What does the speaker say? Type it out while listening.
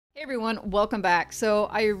Hey everyone, welcome back. So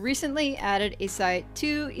I recently added a site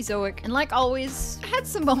to Ezoic, and like always, I had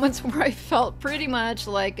some moments where I felt pretty much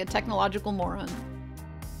like a technological moron.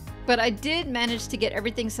 But I did manage to get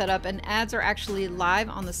everything set up, and ads are actually live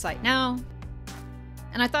on the site now.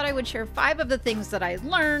 And I thought I would share 5 of the things that I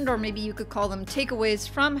learned, or maybe you could call them takeaways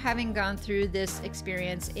from having gone through this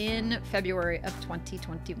experience in February of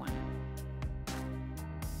 2021.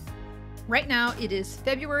 Right now, it is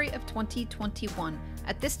February of 2021.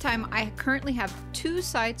 At this time, I currently have 2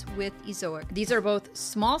 sites with Ezoic. These are both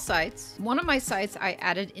small sites. One of my sites I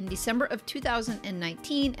added in December of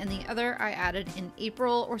 2019, and the other I added in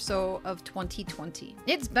April or so of 2020.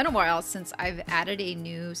 It's been a while since I've added a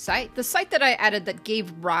new site. The site that I added that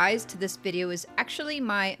gave rise to this video is actually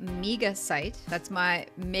my MEGA site. That's my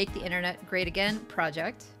Make the Internet Great Again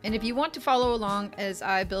project. And if you want to follow along as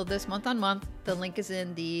I build this month on month, the link is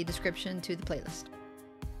in the description to the playlist.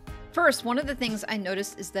 First, one of the things I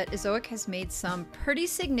noticed is that Ezoic has made some pretty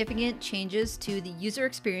significant changes to the user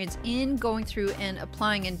experience in going through and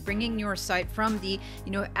applying and bringing your site from the,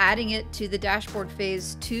 adding it to the dashboard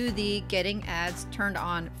phase to the getting ads turned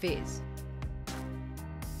on phase.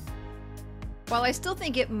 While I still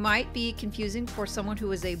think it might be confusing for someone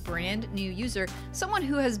who is a brand new user, someone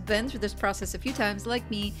who has been through this process a few times like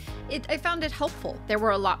me, I found it helpful. There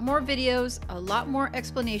were a lot more videos, a lot more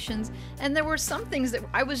explanations, and there were some things that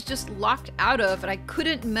I was just locked out of and I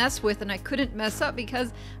couldn't mess with and I couldn't mess up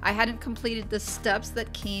because I hadn't completed the steps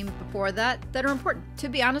that came before that are important. To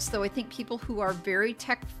be honest though, I think people who are very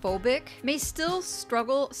tech phobic may still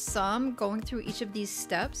struggle some going through each of these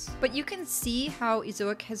steps, but you can see how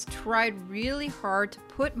Ezoic has tried really hard to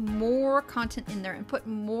put more content in there and put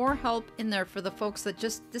more help in there for the folks that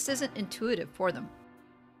this isn't intuitive for them.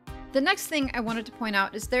 The next thing I wanted to point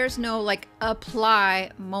out is there's no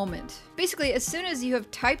apply moment. Basically, as soon as you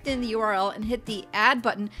have typed in the URL and hit the add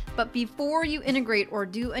button, but before you integrate or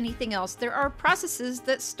do anything else, there are processes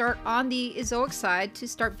that start on the Ezoic side to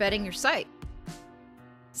start vetting your site.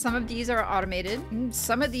 Some of these are automated, and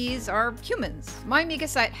some of these are humans. My MEGA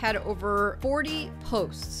site had over 40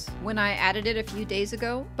 posts when I added it a few days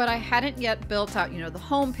ago, but I hadn't yet built out, the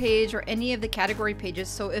home page or any of the category pages.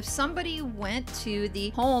 So if somebody went to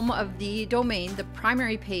the home of the domain, the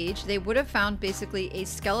primary page, they would have found basically a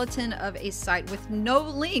skeleton of a site with no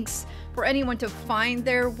links for anyone to find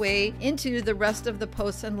their way into the rest of the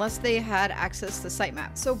posts unless they had access to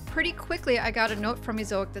sitemap. So pretty quickly I got a note from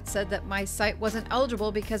Ezoic that said that my site wasn't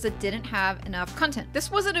eligible because it didn't have enough content.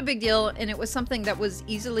 This wasn't a big deal and it was something that was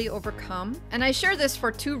easily overcome. And I share this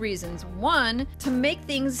for 2 reasons. One, to make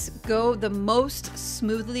things go the most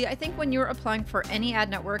smoothly. I think when you're applying for any ad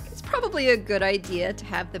network, it's probably a good idea to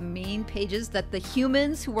have the main pages that the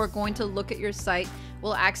humans who are going to look at your site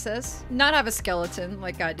will access, not have a skeleton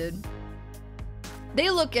like I did. They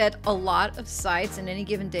look at a lot of sites in any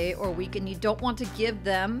given day or week, and you don't want to give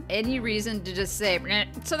them any reason to just say, "Meh."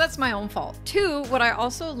 So that's my own fault. 2, what I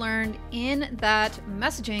also learned in that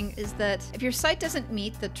messaging is that if your site doesn't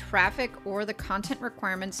meet the traffic or the content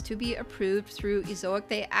requirements to be approved through Ezoic,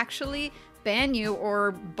 they actually ban you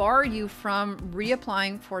or bar you from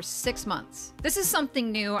reapplying for 6 months. This is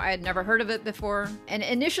something new. I had never heard of it before. And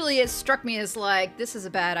initially it struck me as this is a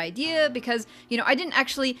bad idea because, I didn't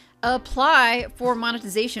actually apply for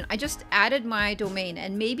monetization. I just added my domain,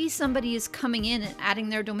 and maybe somebody is coming in and adding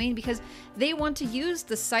their domain because they want to use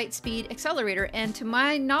the site speed accelerator. And to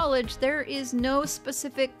my knowledge, there is no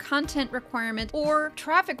specific content requirement or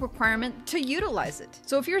traffic requirement to utilize it.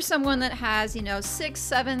 So if you're someone that has, 6,000,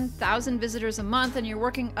 7,000 visitors a month and you're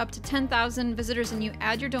working up to 10,000 visitors and you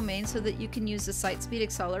add your domain so that you can use the site speed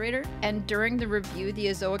accelerator, and during the review, the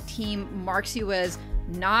Ezoic team marks you as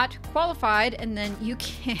not qualified, and then you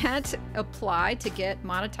can't apply to get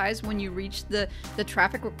monetized when you reach the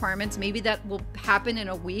traffic requirements. Maybe that will happen in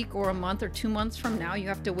a week or a month or 2 months from now. You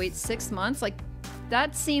have to wait 6 months.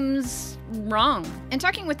 That seems wrong. And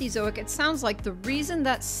talking with Ezoic, it sounds like the reason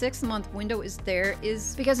that 6-month window is there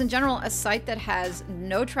is because in general, a site that has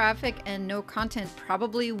no traffic and no content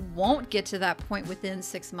probably won't get to that point within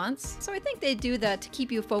 6 months. So I think they do that to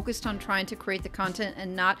keep you focused on trying to create the content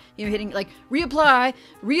and not, hitting reapply,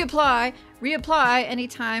 reapply, reapply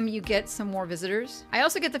anytime you get some more visitors. I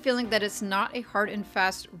also get the feeling that it's not a hard and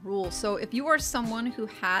fast rule. So if you are someone who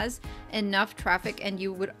has enough traffic and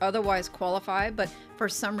you would otherwise qualify, but for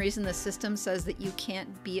some reason the system says that you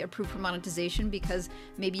can't be approved for monetization because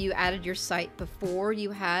maybe you added your site before you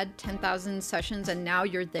had 10,000 sessions and now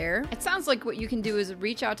you're there. It sounds like what you can do is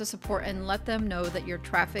reach out to support and let them know that your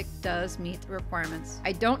traffic does meet the requirements.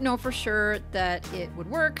 I don't know for sure that it would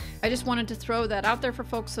work. I just wanted to throw that out there for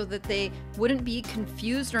folks so that they wouldn't be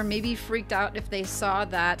confused or maybe freaked out if they saw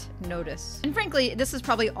that notice. And frankly, this is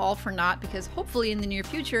probably all for naught because hopefully in the near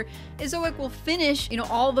future, Ezoic will finish,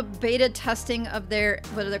 all the beta testing of their,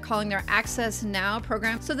 what they're calling their Access Now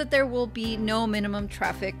program, so that there will be no minimum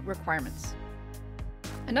traffic requirements.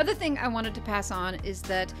 Another thing I wanted to pass on is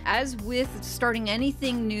that as with starting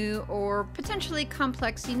anything new or potentially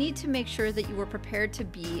complex, you need to make sure that you are prepared to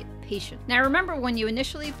be patient. Now remember when you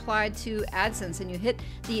initially applied to AdSense and you hit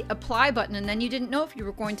the apply button and then you didn't know if you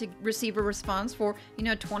were going to receive a response for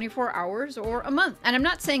 24 hours or a month. And I'm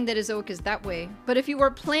not saying that Ezoic is that way, but if you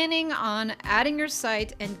were planning on adding your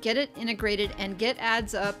site and get it integrated and get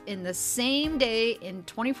ads up in the same day in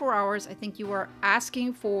 24 hours, I think you are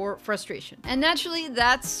asking for frustration. And naturally,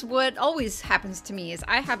 that's what always happens to me is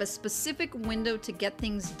I have a specific window to get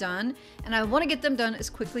things done and I want to get them done as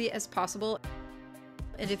quickly as possible.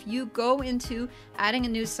 And if you go into adding a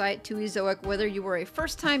new site to Ezoic, whether you were a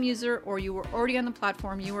first-time user or you were already on the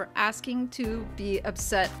platform, you are asking to be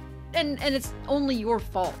upset. And it's only your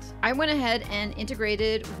fault. I went ahead and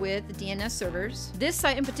integrated with DNS servers. This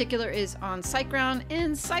site in particular is on SiteGround,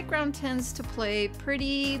 and SiteGround tends to play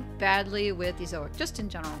pretty badly with Ezoic, just in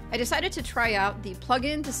general. I decided to try out the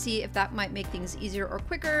plugin to see if that might make things easier or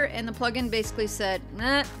quicker, and the plugin basically said,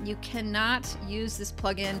 nah, you cannot use this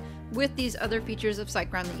plugin with these other features of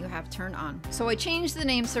SiteGround that you have turned on. So I changed the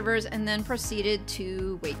name servers and then proceeded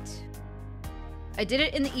to wait. I did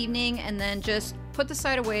it in the evening and then just put the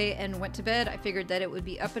site away and went to bed. I figured that it would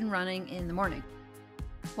be up and running in the morning.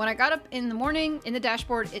 When I got up in the morning, in the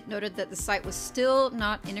dashboard, it noted that the site was still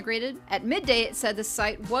not integrated. At midday, it said the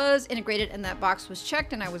site was integrated and that box was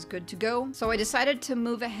checked and I was good to go. So I decided to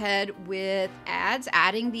move ahead with ads,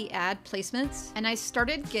 adding the ad placements, and I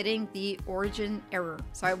started getting the origin error.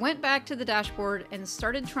 So I went back to the dashboard and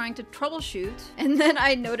started trying to troubleshoot. And then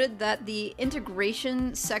I noted that the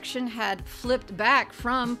integration section had flipped back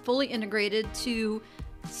from fully integrated to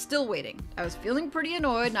still waiting. I was feeling pretty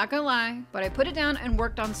annoyed, not gonna lie, but I put it down and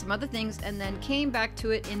worked on some other things and then came back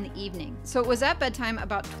to it in the evening. So it was at bedtime,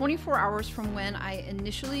 about 24 hours from when I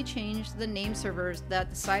initially changed the name servers,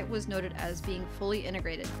 that the site was noted as being fully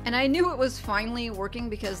integrated. And I knew it was finally working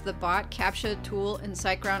because the bot CAPTCHA tool in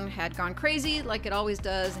SiteGround had gone crazy like it always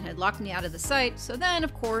does and had locked me out of the site. So then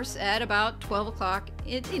of course at about 12 o'clock,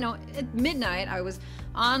 at midnight, I was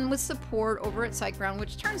on with support over at SiteGround,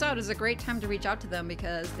 which turns out is a great time to reach out to them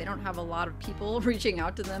because they don't have a lot of people reaching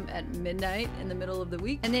out to them at midnight in the middle of the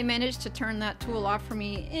week. And they managed to turn that tool off for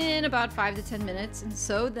me in about 5 to 10 minutes. And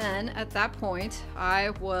so then at that point, I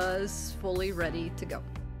was fully ready to go.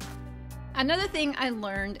 Another thing I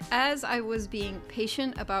learned as I was being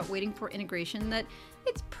patient about waiting for integration, that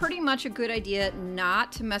it's pretty much a good idea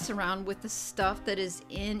not to mess around with the stuff that is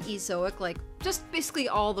in Ezoic, like just basically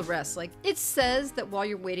all the rest. Like it says that while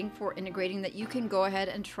you're waiting for integrating that you can go ahead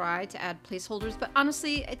and try to add placeholders, but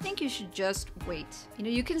honestly, I think you should just wait.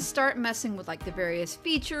 You can start messing with like the various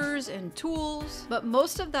features and tools, but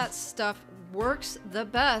most of that stuff works the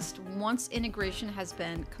best once integration has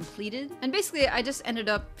been completed. And basically, I just ended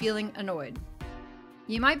up feeling annoyed.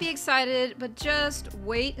 You might be excited, but just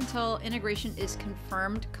wait until integration is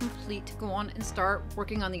confirmed complete to go on and start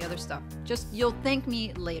working on the other stuff. You'll thank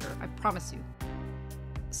me later, I promise you.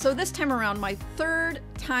 So this time around, my third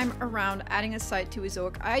time around adding a site to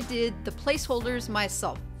Ezoic, I did the placeholders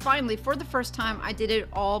myself. Finally, for the first time, I did it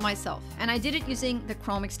all myself, and I did it using the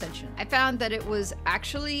Chrome extension. I found that it was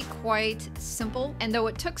actually quite simple, and though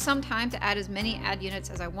it took some time to add as many ad units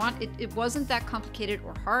as I want, it wasn't that complicated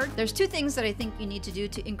or hard. There's two things that I think you need to do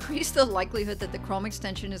to increase the likelihood that the Chrome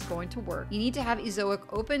extension is going to work. You need to have Ezoic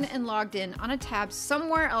open and logged in on a tab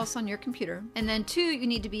somewhere else on your computer, and then two, you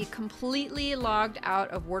need to be completely logged out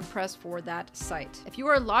of WordPress for that site. If you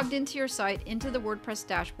are logged into your site, into the WordPress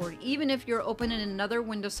dashboard, even if you're open in another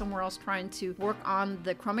window somewhere else trying to work on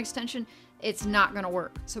the Chrome extension, it's not gonna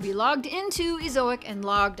work. So be logged into Ezoic and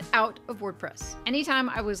logged out of WordPress. Anytime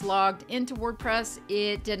I was logged into WordPress,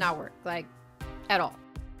 it did not work, like at all.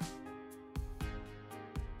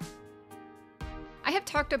 I have have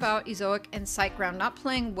talked about Ezoic and SiteGround not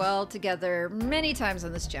playing well together many times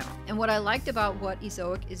on this channel. And what I liked about what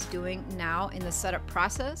Ezoic is doing now in the setup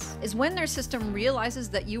process is when their system realizes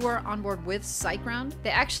that you are on board with SiteGround, they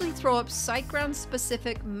actually throw up SiteGround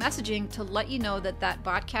specific messaging to let you know that that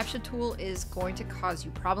bot captcha tool is going to cause you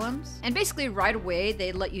problems. And basically right away,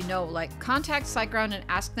 they let you know, like, contact SiteGround and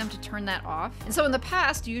ask them to turn that off. And so in the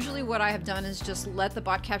past, usually what I have done is just let the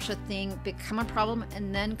bot captcha thing become a problem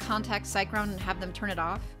and then contact SiteGround and have them turn it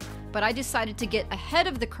off. But I decided to get ahead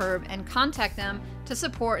of the curve and contact them to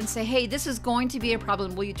support and say, hey, this is going to be a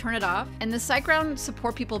problem. Will you turn it off? And the SiteGround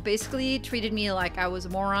support people basically treated me like I was a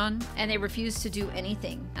moron, and they refused to do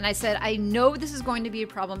anything. And I said, I know this is going to be a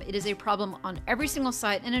problem. It is a problem on every single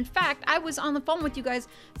site. And in fact, I was on the phone with you guys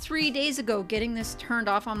 3 days ago getting this turned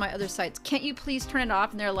off on my other sites. Can't you please turn it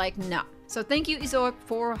off? And they're like, no. So thank you, Ezoic,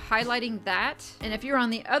 for highlighting that. And if you're on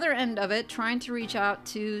the other end of it, trying to reach out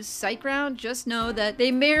to SiteGround, just know that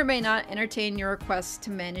they may or may not entertain your requests to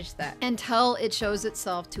manage that until it shows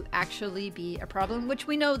itself to actually be a problem, which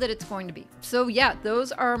we know that it's going to be. So yeah,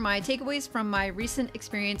 those are my takeaways from my recent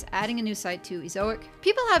experience adding a new site to Ezoic.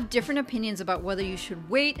 People have different opinions about whether you should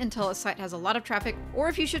wait until a site has a lot of traffic or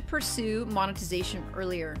if you should pursue monetization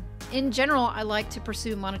earlier. In general, I like to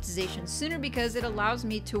pursue monetization sooner because it allows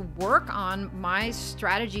me to work on my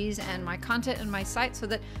strategies and my content and my site so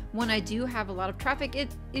that when I do have a lot of traffic,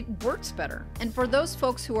 it works better. And for those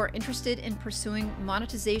folks who are interested in pursuing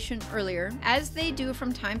monetization earlier, as they do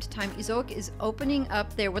from time to time, Ezoic is opening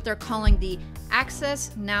up what they're calling the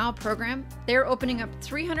Access Now program. They're opening up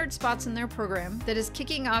 300 spots in their program that is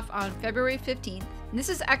kicking off on February 15th. And this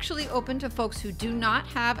is actually open to folks who do not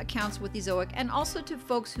have accounts with Ezoic and also to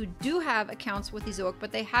folks who do have accounts with Ezoic,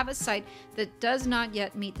 but they have a site that does not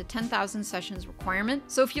yet meet the 10,000 sessions requirement.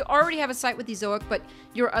 So if you already have a site with Ezoic, but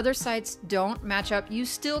your other sites don't match up, you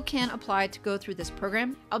still can apply to go through this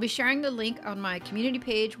program. I'll be sharing the link on my community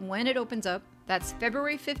page when it opens up. That's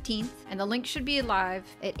February 15th, and the link should be live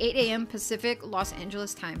at 8 a.m. Pacific Los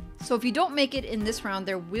Angeles time. So if you don't make it in this round,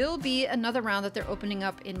 there will be another round that they're opening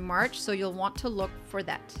up in March, so you'll want to look for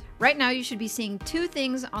that. Right now, you should be seeing two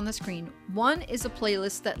things on the screen. One is a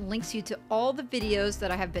playlist that links you to all the videos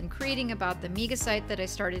that I have been creating about the Mega site that I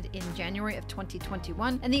started in January of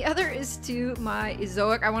 2021. And the other is to my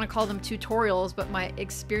Ezoic, I want to call them tutorials, but my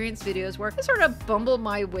experience videos where I sort of bumbled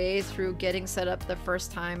my way through getting set up the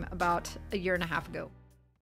first time about a year and a half ago.